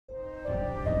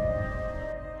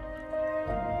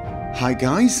Hi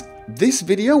guys, this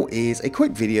video is a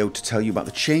quick video to tell you about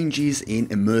the changes in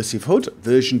Immersive HUD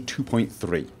version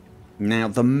 2.3. Now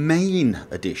the main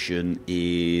addition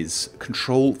is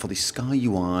control for the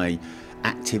SkyUI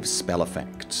active spell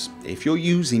effects. If you're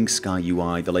using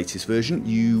SkyUI, the latest version,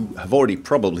 you have already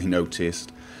probably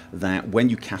noticed that when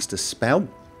you cast a spell,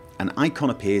 an icon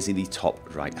appears in the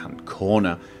top right hand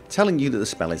corner telling you that the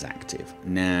spell is active.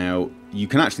 Now you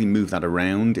can actually move that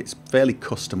around, it's fairly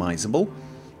customizable.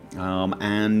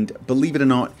 And believe it or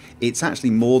not, it's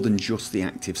actually more than just the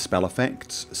active spell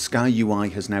effects.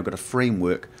 SkyUI has now got a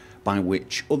framework by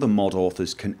which other mod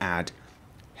authors can add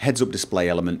heads-up display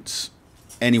elements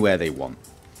anywhere they want.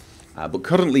 But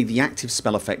currently the active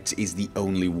spell effect is the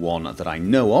only one that I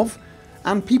know of,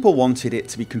 and people wanted it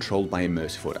to be controlled by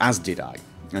Immersive HUD, as did I.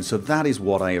 And so that is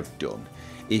what I have done.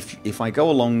 If I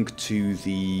go along to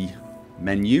the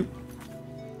menu,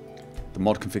 the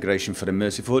mod configuration for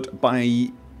Immersive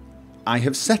HUD, I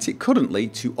have set it currently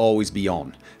to always be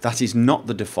on. That is not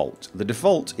the default. The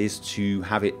default is to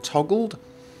have it toggled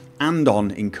and on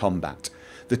in combat.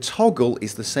 The toggle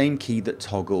is the same key that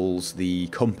toggles the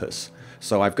compass.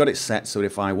 So I've got it set so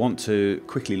if I want to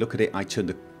quickly look at it, I turn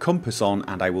the compass on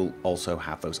and I will also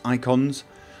have those icons.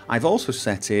 I've also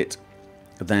set it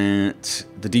that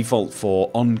the default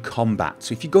for on combat.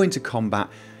 So if you go into combat,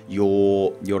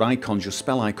 your icons, your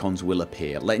spell icons will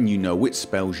appear, letting you know which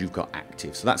spells you've got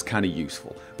active. So that's kind of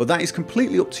useful. But that is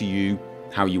completely up to you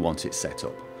how you want it set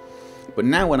up. But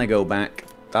now when I go back,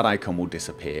 that icon will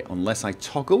disappear unless I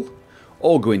toggle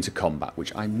or go into combat,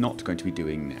 which I'm not going to be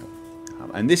doing now.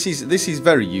 And this is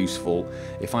very useful.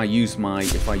 If I use my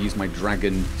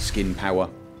dragon skin power,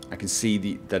 I can see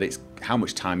that it's how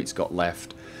much time it's got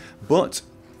left. But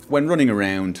when running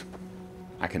around,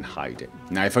 I can hide it.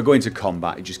 Now if I go into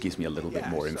combat, it just gives me a little bit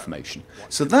more information.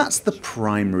 So that's the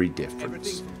primary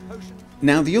difference.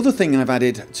 Now the other thing I've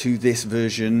added to this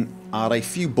version are a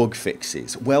few bug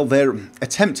fixes. Well, they're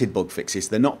attempted bug fixes,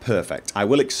 they're not perfect. I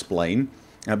will explain.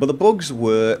 But the bugs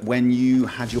were when you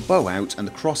had your bow out and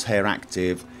the crosshair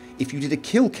active, if you did a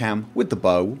kill cam with the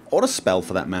bow, or a spell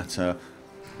for that matter,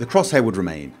 the crosshair would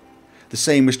remain. The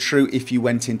same was true if you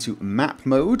went into map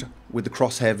mode with the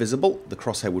crosshair visible, the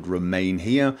crosshair would remain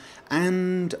here,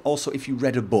 and also if you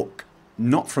read a book,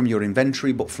 not from your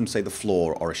inventory but from say the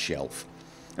floor or a shelf.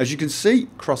 As you can see,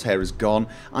 crosshair is gone.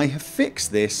 I have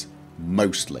fixed this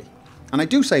mostly. And I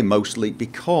do say mostly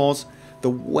because the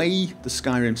way the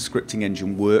Skyrim scripting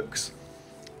engine works,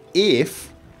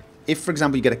 if for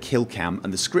example you get a kill cam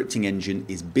and the scripting engine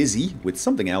is busy with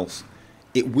something else,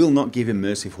 it will not give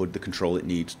Immersive HUD the control it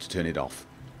needs to turn it off.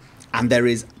 And there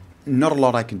is not a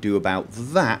lot I can do about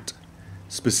that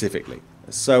specifically.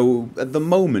 So at the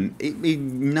moment,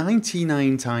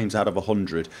 99 times out of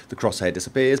 100 the crosshair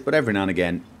disappears, but every now and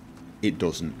again it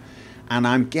doesn't. And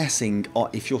I'm guessing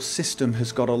if your system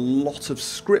has got a lot of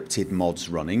scripted mods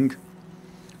running,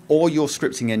 or your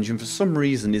scripting engine for some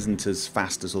reason isn't as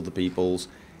fast as other people's,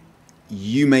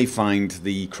 you may find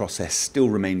the crosshair still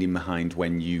remaining behind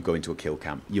when you go into a kill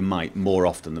cam. You might, more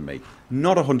often than me.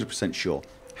 Not 100% sure.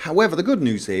 However, the good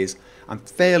news is, I'm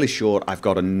fairly sure I've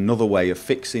got another way of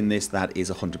fixing this that is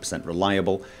 100%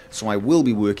 reliable, so I will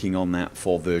be working on that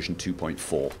for version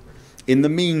 2.4. In the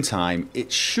meantime,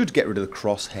 it should get rid of the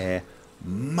crosshair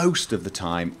most of the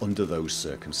time under those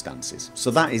circumstances.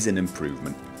 So that is an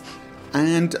improvement.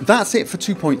 And that's it for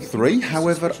 2.3,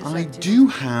 however I do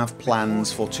have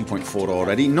plans for 2.4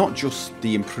 already, not just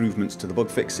the improvements to the bug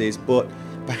fixes, but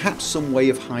perhaps some way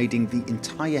of hiding the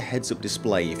entire heads-up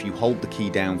display. If you hold the key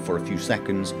down for a few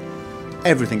seconds,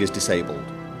 everything is disabled.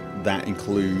 That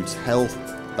includes health,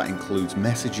 that includes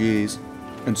messages,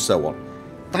 and so on.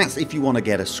 That's if you want to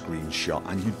get a screenshot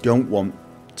and you don't want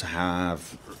to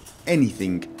have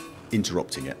anything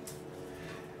interrupting it.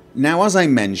 Now, as I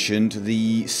mentioned,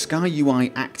 the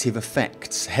SkyUI active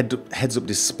effects heads-up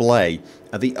display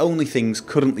are the only things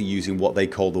currently using what they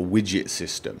call the widget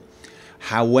system.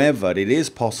 However, it is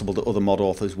possible that other mod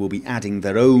authors will be adding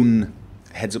their own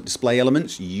heads-up display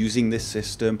elements using this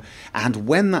system, and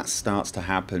when that starts to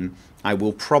happen, I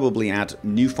will probably add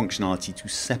new functionality to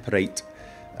separate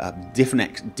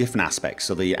different aspects.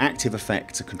 So the active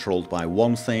effects are controlled by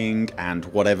one thing, and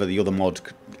whatever the other mod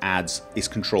adds is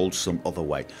controlled some other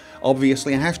way.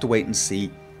 Obviously, I have to wait and see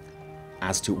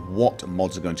as to what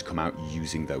mods are going to come out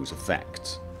using those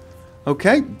effects.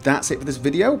 Okay, that's it for this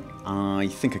video. I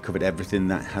think I covered everything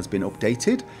that has been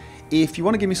updated. If you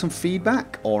want to give me some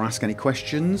feedback or ask any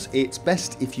questions, it's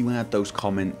best if you add those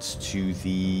comments to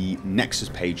the Nexus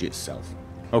page itself.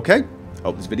 Okay,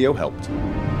 hope this video helped.